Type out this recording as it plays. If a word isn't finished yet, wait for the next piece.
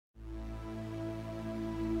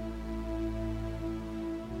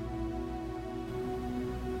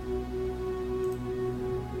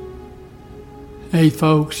Hey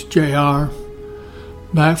folks, JR,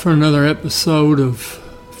 back for another episode of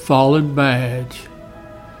Fallen Badge.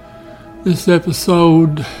 This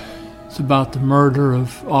episode is about the murder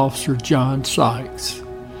of Officer John Sykes.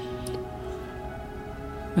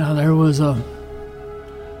 Now there was an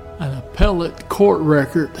appellate court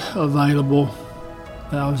record available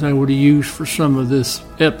that I was able to use for some of this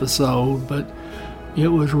episode, but it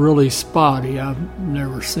was really spotty. I've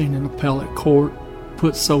never seen an appellate court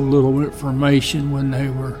put so little information when they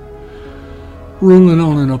were ruling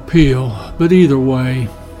on an appeal. But either way,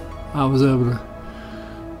 I was able to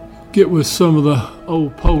get with some of the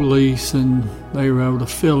old police and they were able to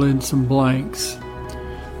fill in some blanks.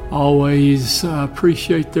 Always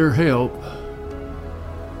appreciate their help.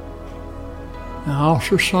 Now,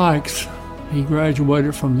 Officer Sykes, he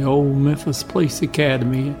graduated from the old Memphis Police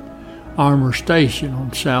Academy at Armour Station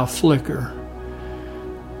on South Flicker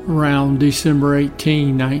around December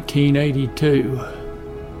 18, 1982.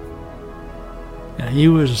 Now, he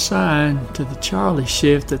was assigned to the Charlie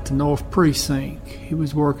shift at the North Precinct. He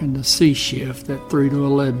was working the C shift, that 3 to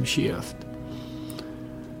 11 shift.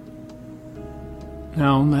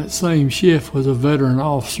 Now, on that same shift was a veteran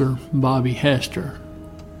officer, Bobby Hester.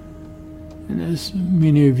 And as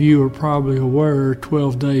many of you are probably aware,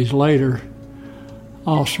 12 days later,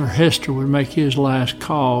 Officer Hester would make his last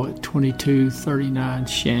call at 2239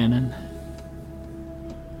 Shannon.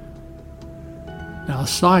 Now,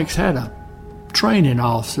 Sykes had a training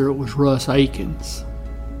officer. It was Russ Akins.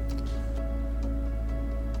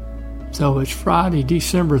 So it's Friday,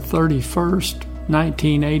 December 31st,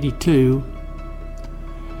 1982.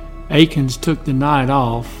 Akins took the night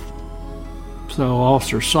off, so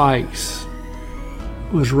Officer Sykes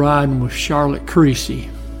was riding with Charlotte Creasy.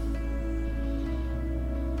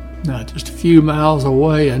 Now, just a few miles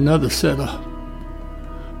away, another set of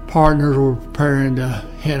partners were preparing to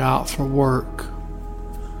head out for work.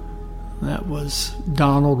 That was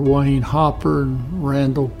Donald Wayne Hopper and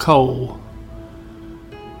Randall Cole.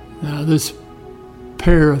 Now, this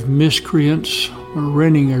pair of miscreants were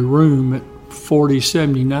renting a room at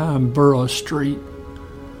 4079 Burrough Street.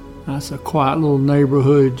 That's a quiet little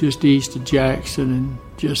neighborhood just east of Jackson and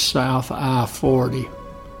just south of I-40.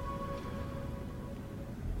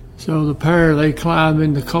 So the pair, they climb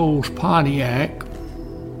into Cole's Pontiac.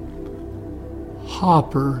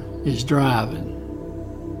 Hopper is driving.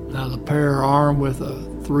 Now the pair are armed with a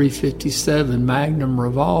 .357 Magnum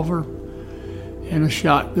revolver and a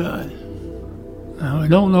shotgun. Now we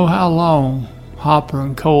don't know how long Hopper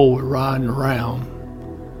and Cole were riding around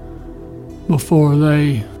before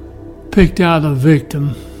they picked out a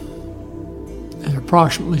victim. At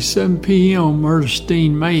approximately 7 p.m.,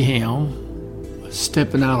 Ernestine Mayhem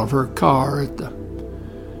stepping out of her car at the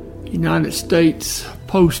United States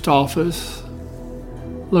Post Office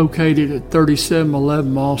located at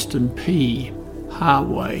 3711 Austin P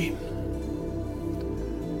Highway.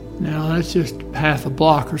 Now that's just half a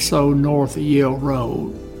block or so north of Yale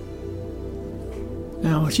Road.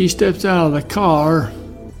 Now when she steps out of the car,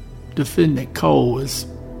 Defendant Cole is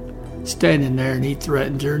standing there and he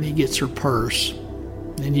threatens her and he gets her purse.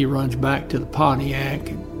 Then he runs back to the Pontiac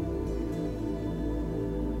and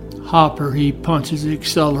Hopper, he punches the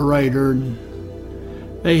accelerator and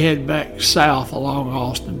they head back south along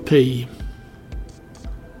Austin P.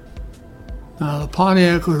 Now the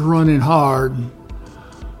Pontiac was running hard.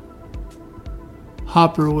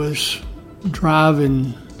 Hopper was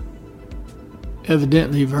driving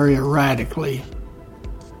evidently very erratically.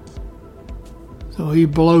 So he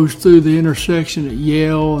blows through the intersection at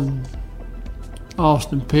Yale and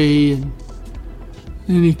Austin P. and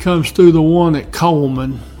then he comes through the one at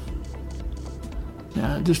Coleman.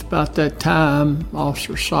 Now, just about that time,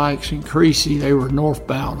 Officer Sykes and Creasy, they were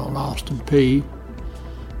northbound on Austin P.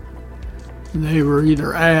 And they were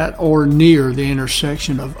either at or near the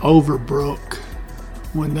intersection of Overbrook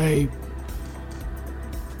when they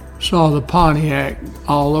saw the Pontiac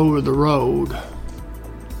all over the road.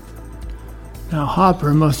 Now,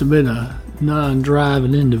 Hopper must have been a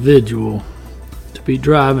non-driving individual to be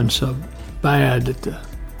driving so bad that the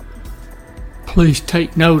police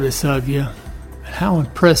take notice of you. How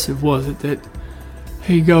impressive was it that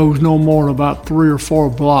he goes no more than about 3 or 4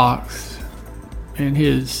 blocks and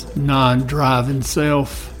his non-driving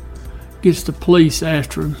self gets the police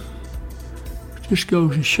after him. Just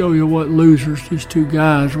goes to show you what losers these two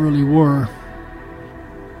guys really were.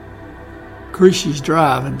 Creasy's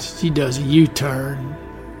driving. She does a U-turn.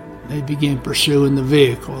 They begin pursuing the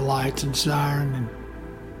vehicle, lights and siren, and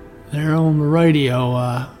they're on the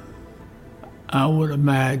radio, I would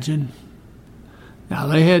imagine. Now,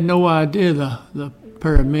 they had no idea the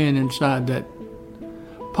pair of men inside that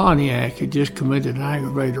Pontiac had just committed an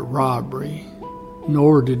aggravated robbery,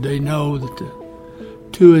 nor did they know that the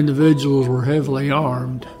two individuals were heavily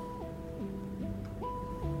armed.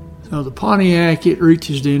 So the Pontiac, it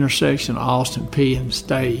reaches the intersection of Austin P and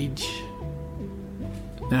Stage.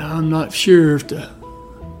 Now, I'm not sure if the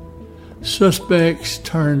suspects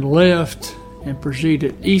turned left and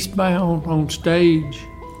proceeded eastbound on Stage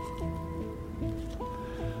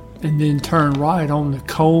and then turned right on the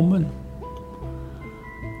Coleman,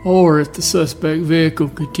 or if the suspect vehicle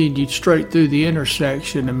continued straight through the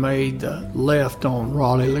intersection and made the left on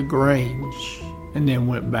Raleigh-LaGrange and then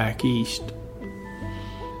went back east.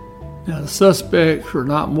 Now, the suspects were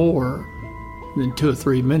not more than 2 or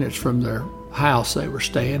 3 minutes from their house they were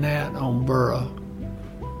staying at on Burra.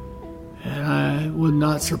 And it would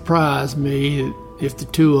not surprise me if the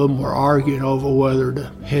two of them were arguing over whether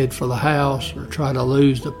to head for the house or try to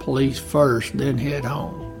lose the police first, then head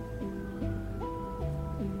home.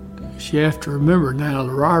 You have to remember now,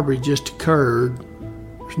 the robbery just occurred.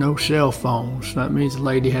 There's no cell phones. So that means the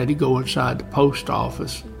lady had to go inside the post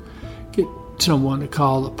office, get someone to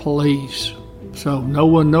call the police. So no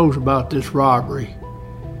one knows about this robbery.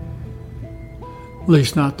 At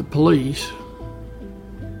least not the police.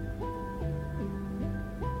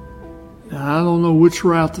 Now, I don't know which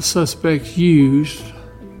route the suspects used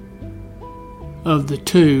of the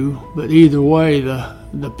two, but either way,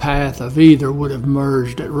 the path of either would have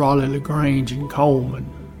merged at Raleigh-LaGrange and Coleman.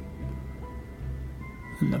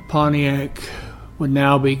 And the Pontiac would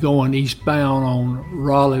now be going eastbound on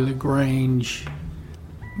Raleigh-LaGrange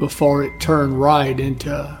before it turned right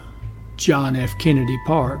into John F. Kennedy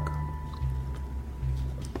Park.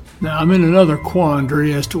 Now, I'm in another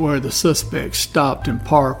quandary as to where the suspects stopped and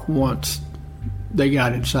parked once they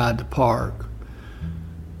got inside the park.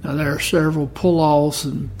 Now, there are several pull-offs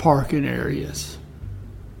and parking areas.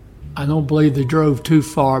 I don't believe they drove too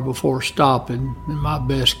far before stopping, and my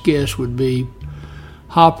best guess would be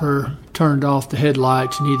Hopper turned off the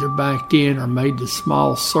headlights and either backed in or made the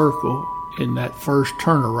small circle in that first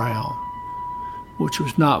turnaround, which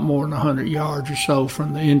was not more than 100 yards or so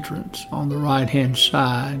from the entrance on the right-hand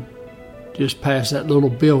side, just past that little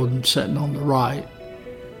building sitting on the right.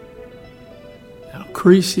 Now,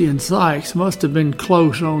 Creasy and Sykes must have been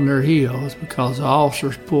close on their heels because the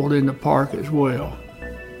officers pulled in the park as well.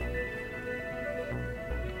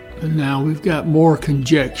 And now we've got more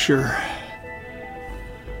conjecture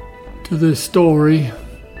to this story,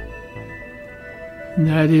 and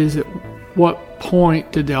that is, at what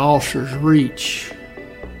point did the officers reach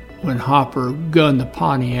when Hopper gunned the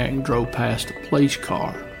Pontiac and drove past the police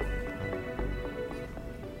car?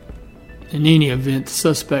 In any event, the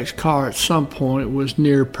suspect's car at some point was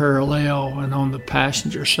near parallel and on the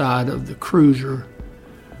passenger side of the cruiser.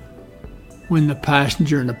 When the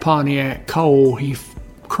passenger in the Pontiac Cole, he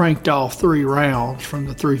cranked off 3 rounds from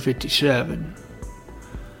the .357.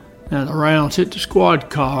 Now, the rounds hit the squad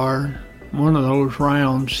car. One of those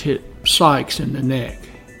rounds hit Sykes in the neck.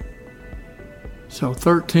 So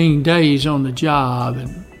 13 days on the job,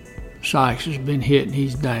 and Sykes has been hit and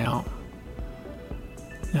he's down.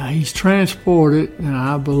 Now, he's transported, and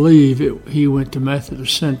I believe he went to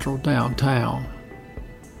Methodist Central downtown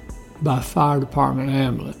by fire department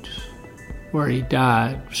ambulance, where he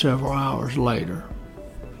died several hours later.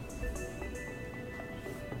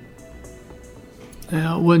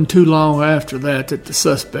 Now, it wasn't too long after that the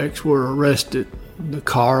suspects were arrested. The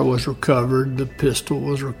car was recovered, the pistol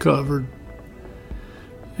was recovered,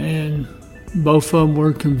 and both of them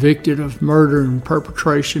were convicted of murder and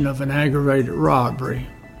perpetration of an aggravated robbery,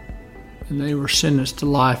 and they were sentenced to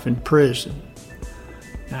life in prison.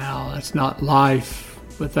 Now, that's not life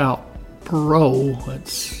without parole,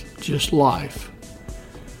 it's just life.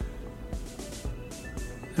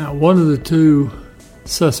 Now, one of the two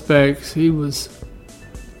suspects,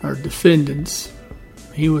 defendants,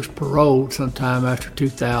 he was paroled sometime after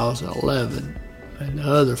 2011, and the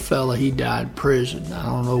other fella, he died in prison. I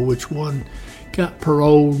don't know which one got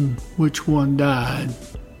paroled and which one died.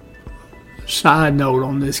 Side note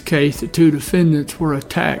on this case, the two defendants were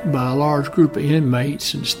attacked by a large group of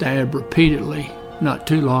inmates and stabbed repeatedly not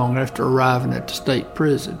too long after arriving at the state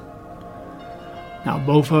prison. Now,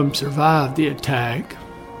 both of them survived the attack.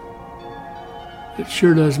 It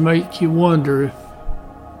sure does make you wonder if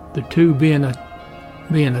the two being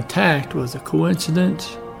attacked was a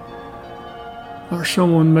coincidence, or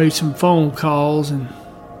someone made some phone calls and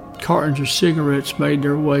cartons of cigarettes made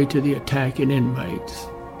their way to the attacking inmates.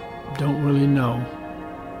 Don't really know.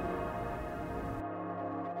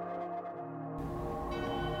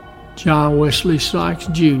 John Wesley Sykes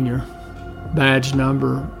Jr., badge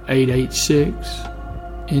number 886,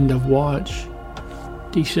 end of watch,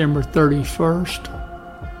 December 31st,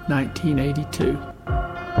 1982.